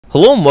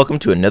Hello and welcome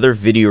to another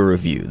video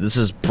review. This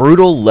is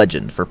Brütal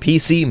Legend for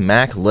PC,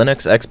 Mac,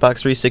 Linux,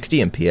 Xbox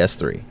 360, and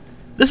PS3.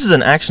 This is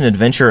an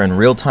action-adventure and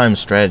real-time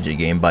strategy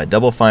game by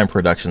Double Fine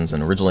Productions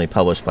and originally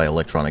published by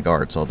Electronic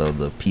Arts, although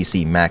the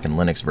PC, Mac, and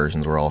Linux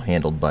versions were all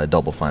handled by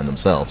Double Fine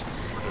themselves.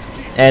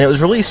 And it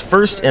was released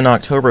first in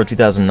October of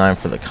 2009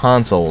 for the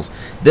consoles,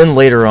 then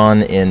later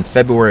on in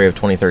February of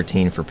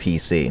 2013 for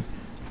PC.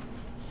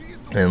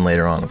 And then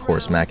later on, of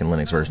course, Mac and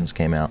Linux versions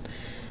came out.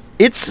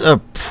 It's a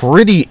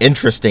pretty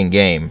interesting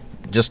game.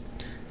 Just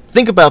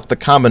think about the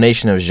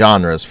combination of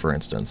genres, for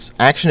instance.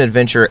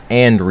 Action-adventure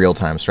and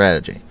real-time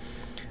strategy.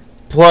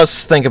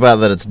 Plus, think about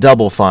that it's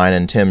Double Fine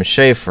and Tim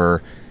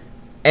Schafer,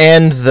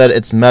 and that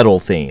it's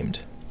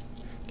metal-themed.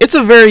 It's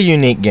a very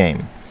unique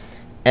game.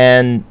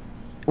 And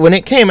when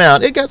it came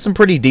out, it got some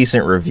pretty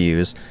decent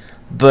reviews,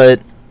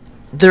 but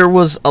there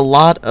was a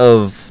lot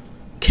of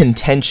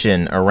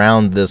contention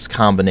around this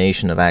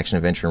combination of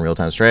action-adventure and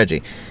real-time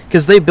strategy,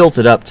 because they built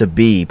it up to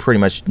be pretty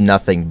much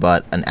nothing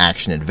but an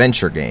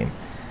action-adventure game,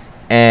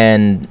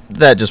 and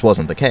that just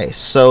wasn't the case.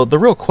 So the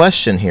real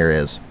question here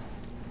is,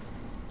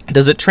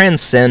 does it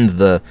transcend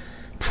the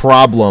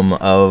problem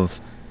of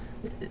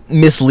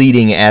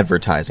misleading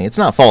advertising? It's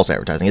not false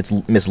advertising, it's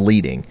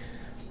misleading,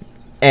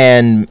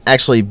 and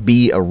actually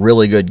be a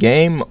really good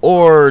game,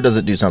 or does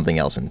it do something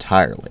else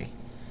entirely?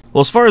 Well,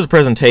 as far as the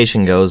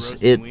presentation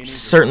goes, it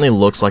certainly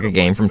looks like a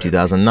game from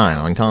 2009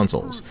 on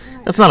consoles.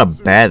 That's not a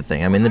bad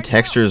thing. I mean, the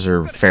textures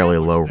are fairly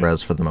low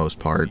res for the most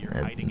part.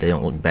 And they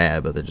don't look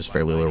bad, but they're just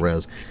fairly low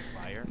res.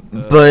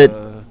 But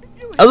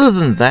other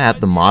than that,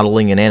 the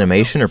modeling and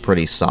animation are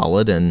pretty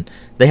solid, and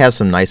they have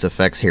some nice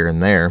effects here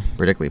and there,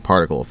 particularly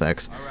particle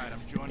effects.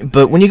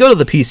 But when you go to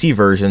the PC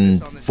version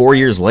 4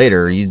 years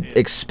later, you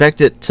expect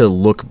it to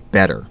look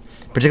better,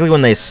 particularly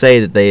when they say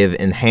that they have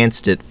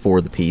enhanced it for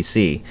the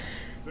PC.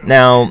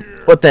 Now,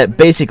 what that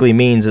basically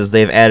means is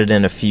they've added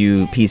in a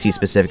few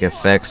PC-specific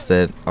effects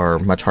that are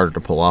much harder to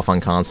pull off on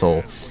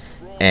console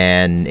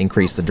and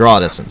increase the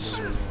draw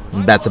distance.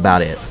 That's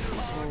about it.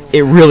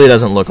 It really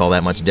doesn't look all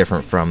that much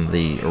different from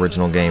the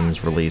original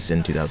game's release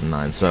in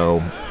 2009,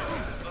 so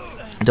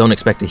don't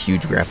expect a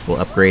huge graphical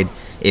upgrade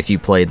if you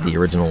played the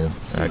original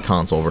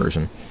console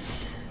version.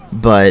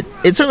 But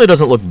it certainly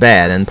doesn't look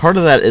bad, and part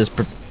of that is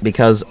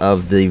because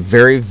of the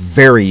very,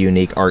 very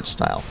unique art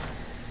style.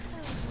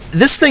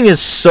 This thing is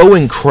so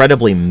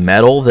incredibly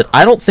metal that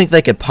I don't think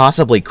they could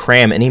possibly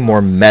cram any more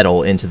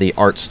metal into the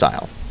art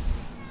style.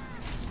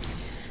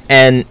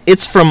 And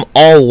it's from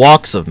all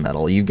walks of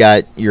metal. You've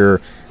got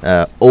your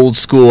old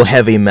school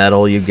heavy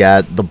metal, you've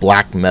got the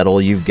black metal,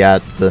 you've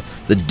got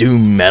the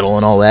doom metal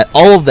and all that.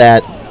 All of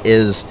that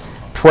is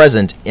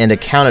present and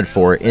accounted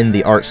for in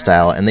the art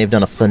style, and they've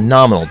done a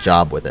phenomenal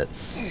job with it.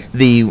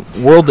 The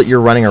world that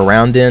you're running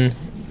around in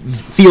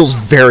feels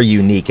very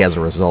unique as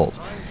a result.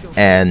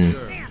 And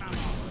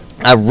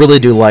I really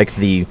do like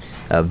the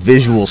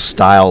visual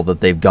style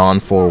that they've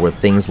gone for with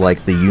things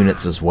like the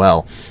units as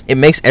well. It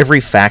makes every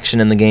faction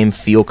in the game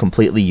feel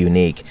completely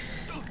unique.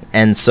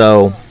 And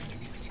so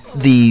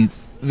the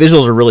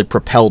visuals are really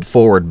propelled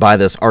forward by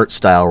this art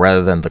style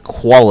rather than the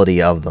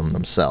quality of them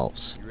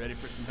themselves.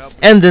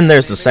 And then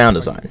there's the sound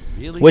design,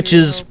 which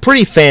is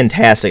pretty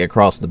fantastic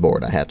across the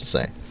board, I have to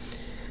say.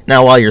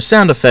 Now, while your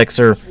sound effects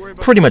are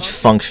pretty much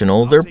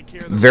functional, they're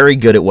very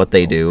good at what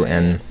they do,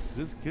 and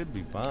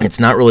it's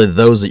not really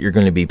those that you're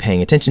going to be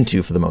paying attention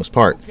to for the most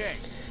part.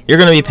 You're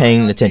going to be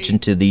paying attention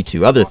to the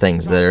two other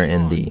things that are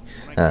in the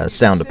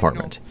sound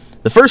department.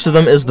 The first of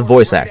them is the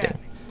voice acting.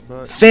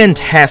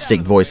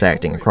 Fantastic voice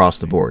acting across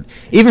the board,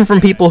 even from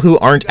people who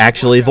aren't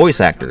actually voice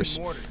actors,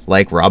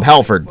 like Rob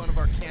Halford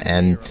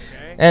and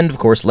of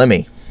course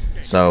Lemmy.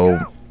 So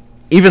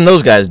even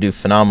those guys do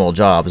phenomenal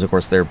jobs. Of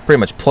course, they're pretty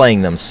much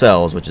playing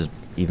themselves, which is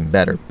even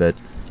better. But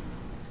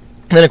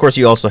then, of course,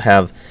 you also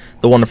have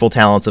the wonderful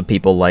talents of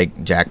people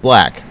like Jack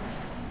Black.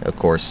 Of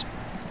course,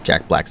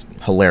 Jack Black's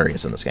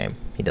hilarious in this game.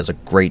 He does a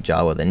great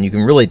job with it, and you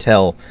can really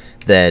tell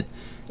that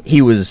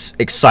he was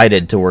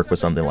excited to work with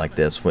something like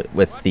this,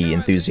 with the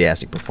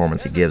enthusiastic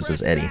performance he gives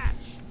as Eddie.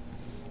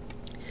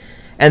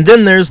 And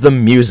then there's the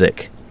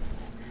music.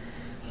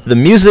 The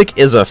music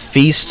is a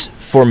feast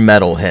for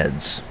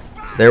metalheads.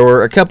 There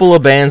were a couple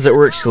of bands that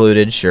were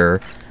excluded,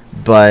 sure,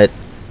 but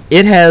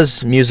it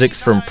has music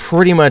from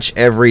pretty much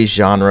every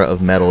genre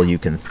of metal you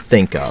can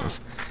think of.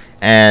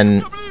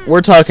 And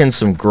we're talking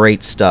some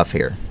great stuff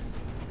here.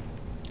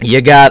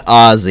 You got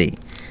Ozzy.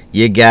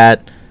 You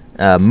got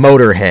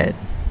Motorhead.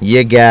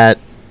 You got,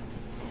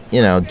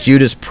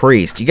 Judas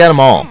Priest. You got them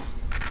all.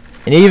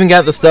 And you even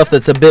got the stuff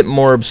that's a bit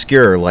more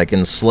obscure, like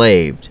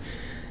Enslaved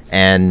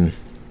and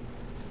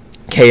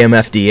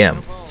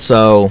KMFDM.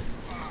 So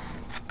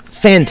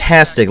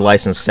fantastic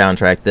licensed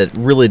soundtrack that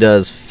really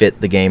does fit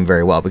the game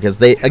very well, because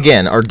they,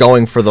 again, are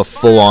going for the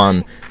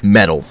full-on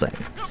metal thing.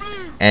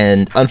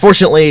 And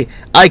unfortunately,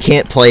 I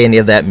can't play any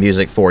of that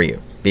music for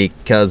you,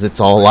 because it's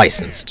all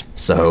licensed.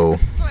 So,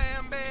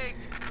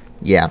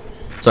 yeah,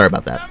 sorry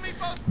about that.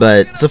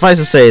 But suffice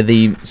to say,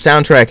 the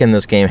soundtrack in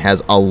this game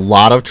has a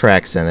lot of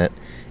tracks in it,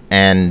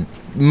 and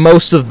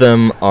most of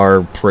them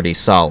are pretty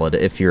solid,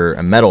 if you're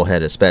a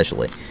metalhead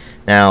especially.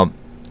 Now,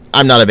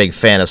 I'm not a big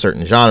fan of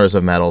certain genres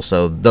of metal,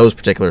 so those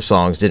particular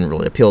songs didn't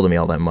really appeal to me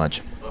all that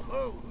much.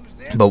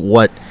 But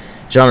what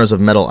genres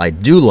of metal I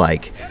do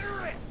like,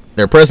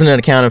 they're present and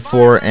accounted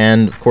for,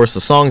 and of course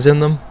the songs in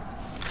them,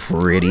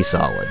 pretty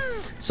solid.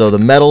 So the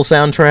metal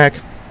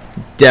soundtrack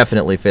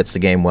definitely fits the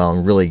game well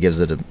and really gives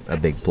it a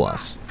big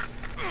plus.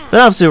 But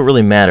obviously what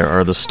really matter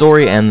are the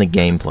story and the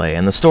gameplay,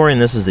 and the story in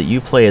this is that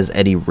you play as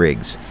Eddie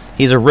Riggs.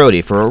 He's a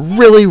roadie for a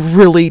really,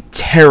 really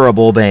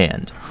terrible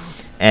band.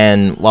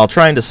 And while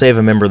trying to save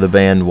a member of the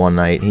band one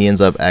night, he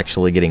ends up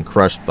actually getting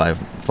crushed by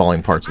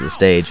falling parts of the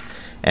stage,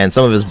 and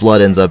some of his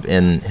blood ends up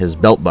in his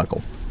belt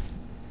buckle,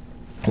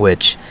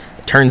 which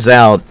turns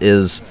out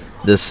is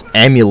this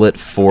amulet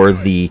for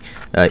the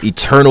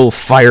eternal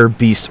fire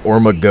beast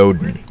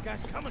Ormagodon.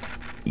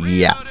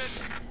 Yeah.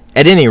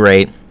 At any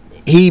rate,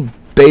 he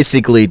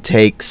basically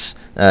takes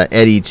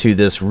Eddie to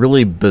this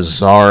really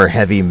bizarre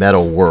heavy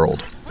metal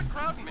world.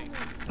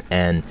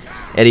 And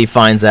Eddie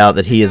finds out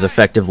that he is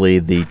effectively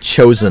the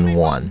chosen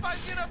one,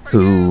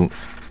 who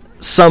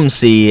some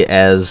see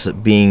as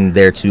being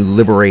there to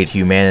liberate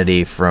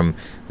humanity from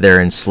their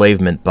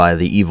enslavement by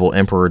the evil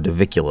Emperor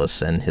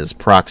Daviculus and his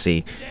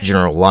proxy,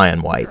 General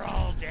Lionwhite.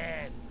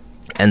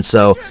 And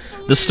so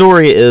the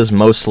story is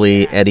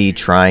mostly Eddie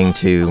trying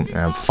to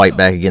fight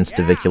back against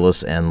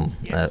Daviculus and,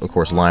 of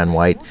course,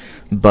 Lionwhite,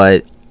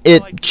 but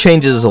it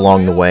changes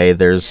along the way.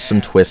 There's some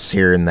twists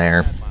here and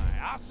there.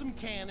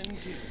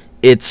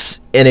 It's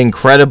an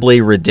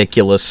incredibly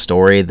ridiculous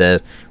story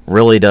that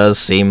really does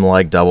seem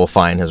like Double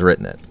Fine has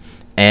written it.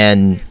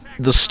 And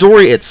the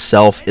story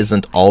itself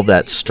isn't all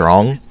that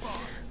strong,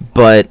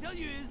 but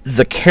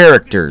the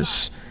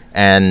characters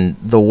and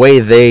the way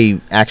they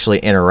actually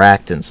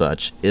interact and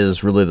such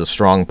is really the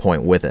strong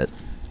point with it.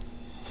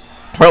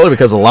 Partly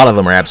because a lot of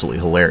them are absolutely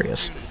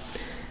hilarious,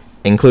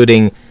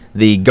 including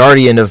the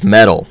Guardian of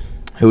Metal,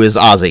 who is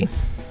Ozzy.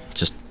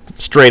 Just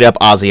straight up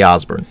Ozzy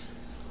Osbourne.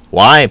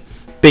 Why?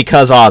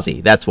 Because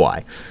Ozzy, that's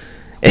why.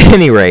 At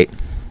any rate,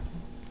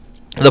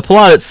 the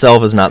plot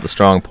itself is not the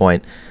strong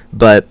point,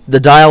 but the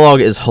dialogue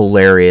is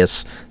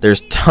hilarious.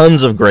 There's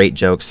tons of great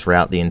jokes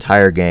throughout the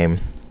entire game.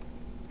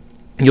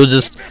 You'll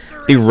just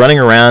be running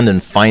around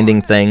and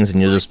finding things,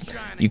 and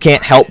you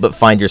can't help but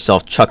find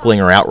yourself chuckling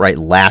or outright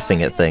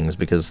laughing at things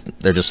because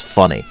they're just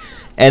funny.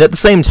 And at the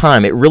same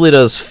time, it really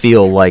does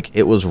feel like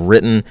it was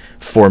written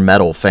for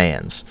metal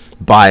fans,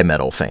 by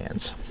metal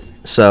fans.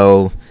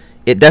 So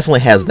it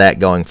definitely has that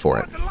going for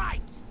it.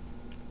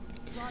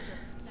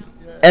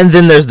 And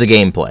then there's the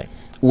gameplay,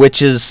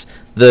 which is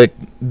the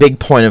big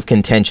point of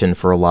contention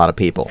for a lot of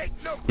people.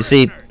 You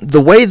see,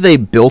 the way they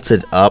built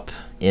it up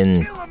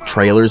in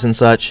trailers and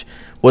such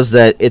was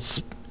that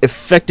it's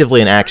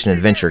effectively an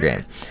action-adventure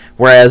game,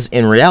 whereas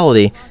in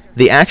reality,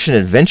 the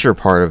action-adventure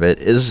part of it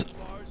is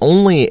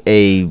only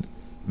a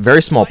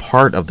very small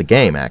part of the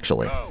game,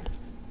 actually.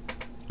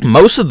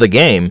 Most of the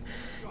game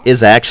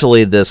is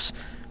actually this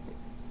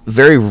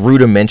very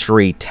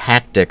rudimentary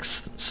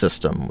tactics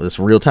system, this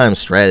real-time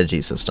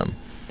strategy system.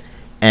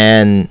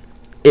 And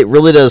it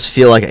really does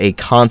feel like a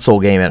console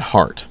game at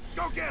heart.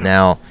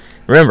 Now,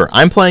 remember,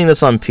 I'm playing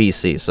this on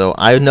PC, so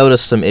I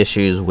noticed some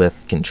issues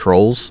with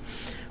controls,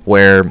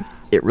 where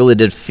it really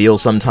did feel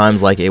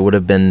sometimes like it would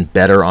have been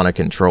better on a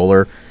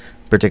controller,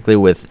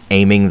 particularly with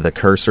aiming the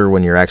cursor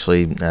when you're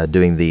actually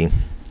doing the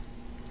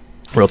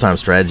real-time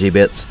strategy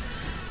bits,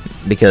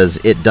 because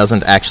it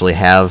doesn't actually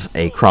have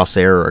a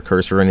crosshair or a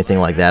cursor or anything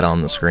like that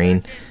on the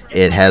screen.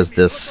 It has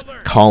this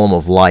column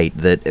of light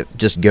that it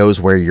just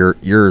goes where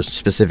you're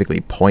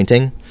specifically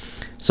pointing.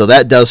 So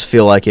that does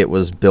feel like it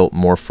was built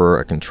more for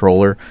a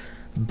controller,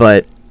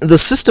 but the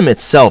system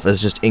itself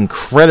is just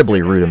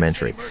incredibly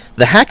rudimentary.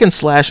 The hack and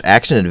slash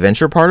action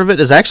adventure part of it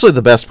is actually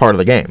the best part of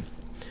the game,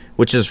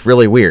 which is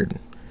really weird,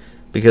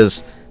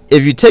 because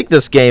if you take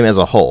this game as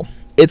a whole,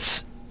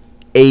 it's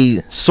a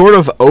sort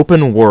of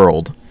open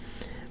world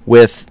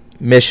with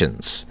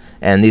missions,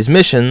 and these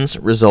missions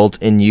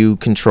result in you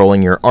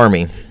controlling your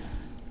army,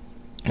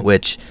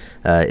 which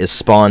is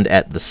spawned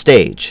at the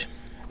stage,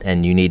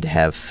 and you need to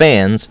have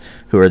fans,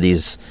 who are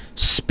these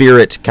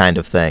spirit kind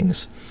of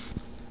things,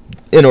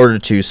 in order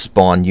to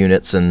spawn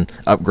units and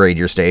upgrade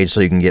your stage so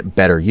you can get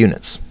better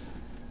units.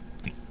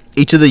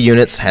 Each of the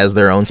units has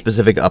their own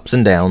specific ups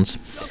and downs,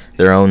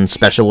 their own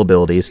special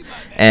abilities,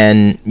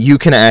 and you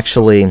can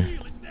actually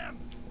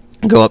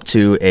go up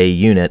to a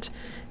unit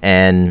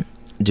and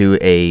do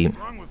a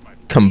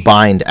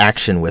combined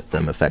action with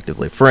them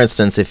effectively. For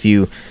instance, if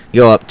you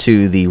go up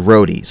to the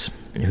roadies,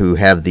 who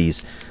have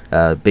these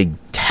big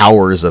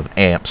towers of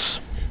amps,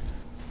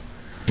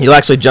 you'll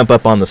actually jump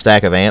up on the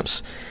stack of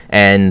amps,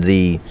 and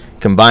the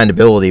combined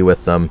ability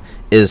with them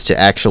is to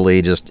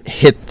actually just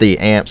hit the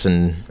amps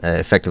and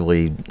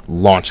effectively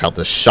launch out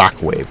the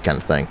shockwave kind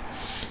of thing.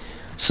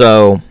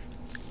 So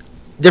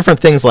different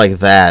things like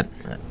that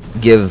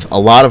give a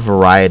lot of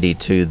variety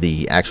to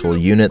the actual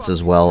units,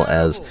 as well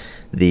as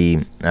the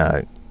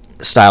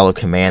style of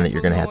command that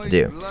you're going to have to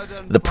do.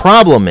 The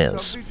problem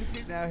is,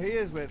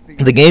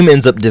 the game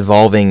ends up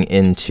devolving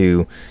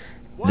into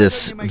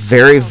this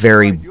very,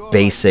 very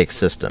basic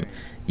system.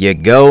 You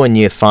go and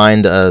you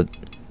find a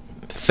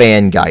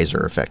fan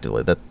geyser,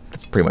 effectively.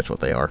 That's pretty much what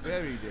they are.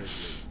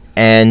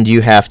 And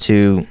you have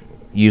to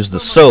use the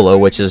solo,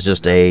 which is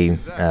just a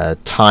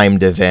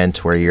timed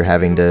event where you're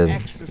having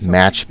to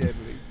match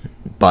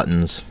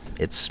buttons.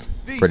 It's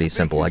pretty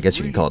simple. I guess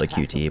you could call it a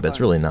QTE, but it's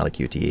really not a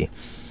QTE.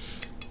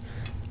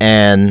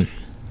 And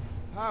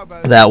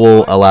that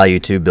will allow you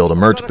to build a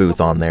merch booth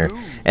on there.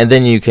 And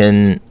then you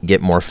can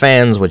get more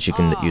fans, which you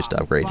can use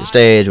to upgrade your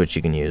stage, which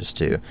you can use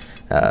to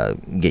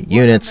get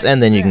units,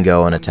 and then you can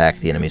go and attack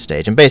the enemy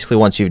stage. And basically,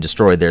 once you've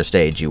destroyed their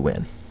stage, you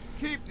win.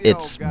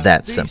 It's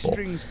that simple.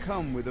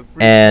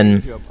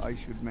 And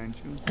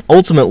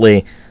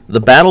ultimately, the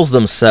battles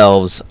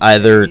themselves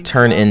either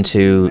turn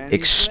into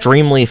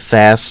extremely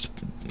fast,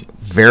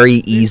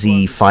 very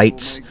easy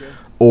fights,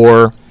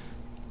 or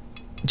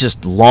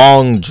just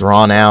long,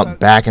 drawn-out,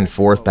 back and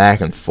forth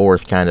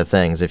kind of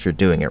things if you're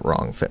doing it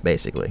wrong,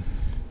 basically.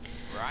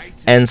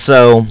 And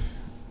so,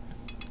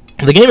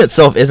 the game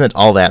itself isn't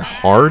all that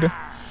hard.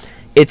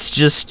 It's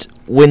just,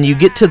 when you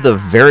get to the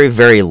very,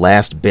 very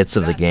last bits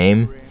of the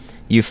game,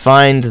 you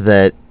find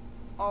that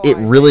it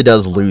really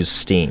does lose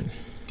steam.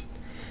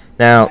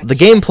 Now, the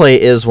gameplay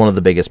is one of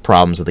the biggest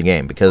problems of the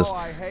game, because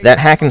that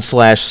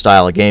hack-and-slash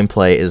style of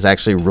gameplay is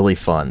actually really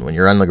fun. When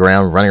you're on the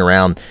ground, running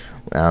around,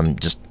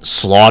 just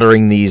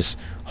slaughtering these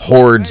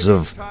hordes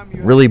of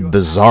really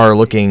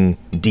bizarre-looking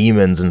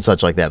demons and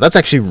such like that. That's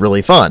actually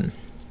really fun.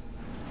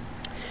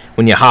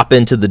 When you hop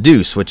into the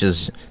Deuce, which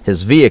is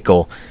his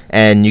vehicle,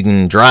 and you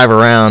can drive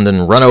around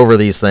and run over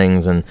these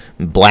things and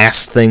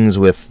blast things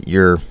with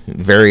your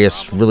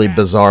various really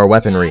bizarre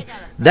weaponry,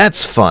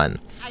 that's fun.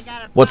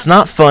 What's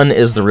not fun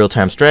is the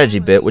real-time strategy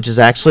bit, which is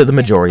actually the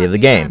majority of the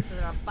game.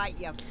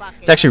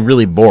 It's actually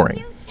really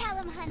boring.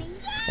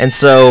 And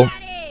so,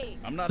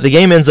 the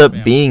game ends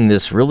up being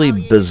this really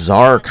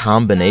bizarre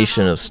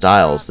combination of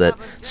styles that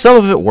some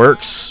of it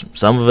works,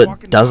 some of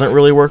it doesn't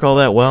really work all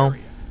that well.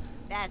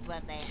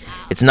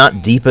 It's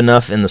not deep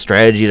enough in the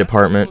strategy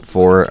department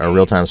for a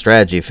real-time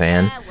strategy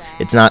fan.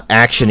 It's not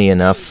action-y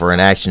enough for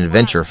an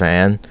action-adventure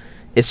fan.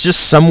 It's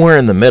just somewhere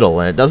in the middle,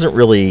 and it doesn't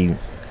really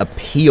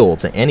appeal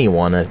to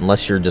anyone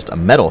unless you're just a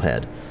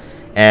metalhead.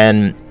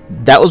 And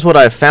that was what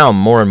I found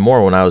more and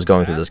more when I was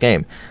going through this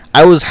game.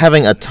 I was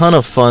having a ton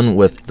of fun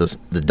with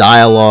the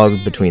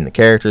dialogue between the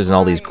characters and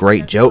all these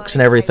great jokes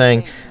and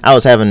everything. I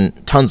was having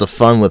tons of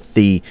fun with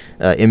the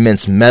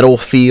immense metal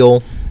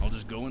feel,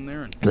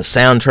 the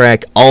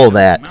soundtrack, all of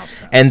that.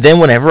 And then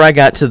whenever I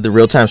got to the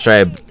real-time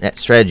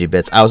strategy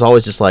bits, I was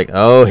always just like,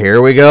 oh,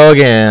 here we go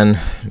again.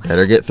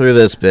 Better get through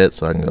this bit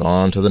so I can go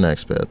on to the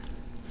next bit.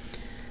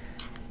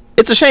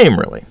 It's a shame,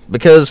 really,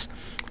 because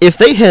if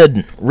they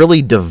had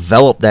really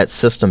developed that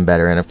system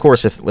better, and of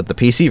course, if with the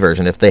PC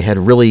version, if they had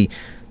really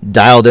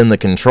dialed in the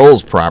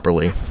controls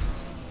properly,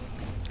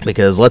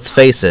 because let's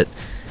face it,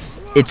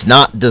 it's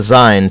not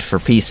designed for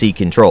PC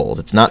controls.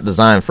 It's not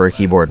designed for a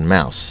keyboard and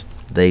mouse.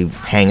 They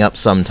hang up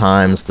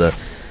sometimes. The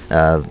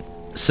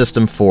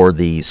system for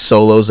the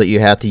solos that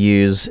you have to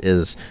use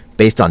is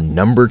based on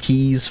number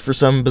keys for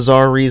some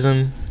bizarre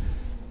reason,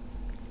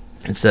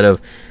 instead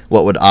of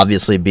what would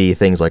obviously be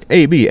things like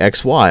A, B,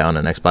 X, Y on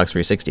an Xbox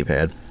 360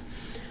 pad.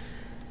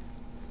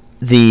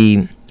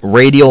 The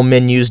radial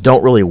menus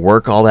don't really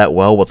work all that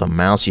well with a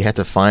mouse. You have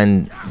to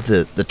find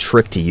the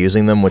trick to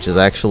using them, which is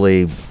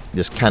actually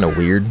just kind of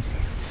weird.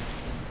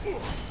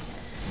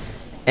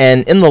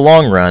 And in the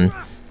long run,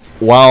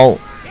 while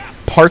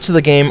parts of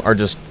the game are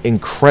just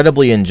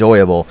incredibly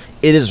enjoyable,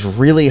 it is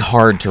really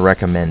hard to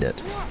recommend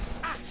it.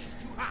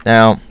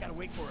 Now,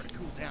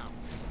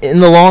 in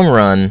the long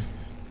run,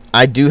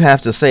 I do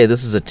have to say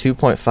this is a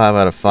 2.5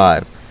 out of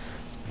 5.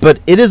 But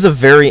it is a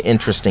very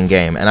interesting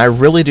game, and I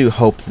really do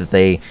hope that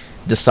they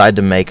decide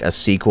to make a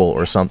sequel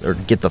or something, or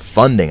get the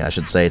funding, I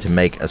should say, to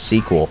make a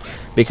sequel,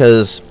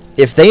 because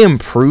if they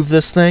improve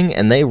this thing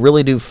and they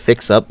really do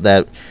fix up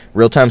that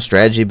real-time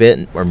strategy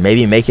bit, or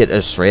maybe make it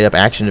a straight-up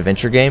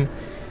action-adventure game,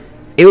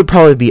 it would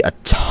probably be a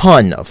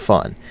ton of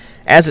fun.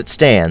 As it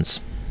stands,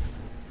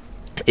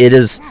 it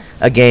is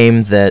a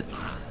game that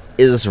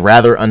is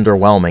rather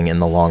underwhelming in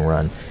the long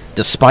run,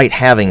 despite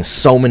having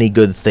so many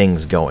good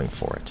things going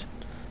for it.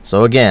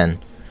 So again,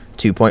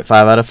 2.5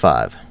 out of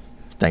 5.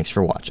 Thanks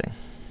for watching.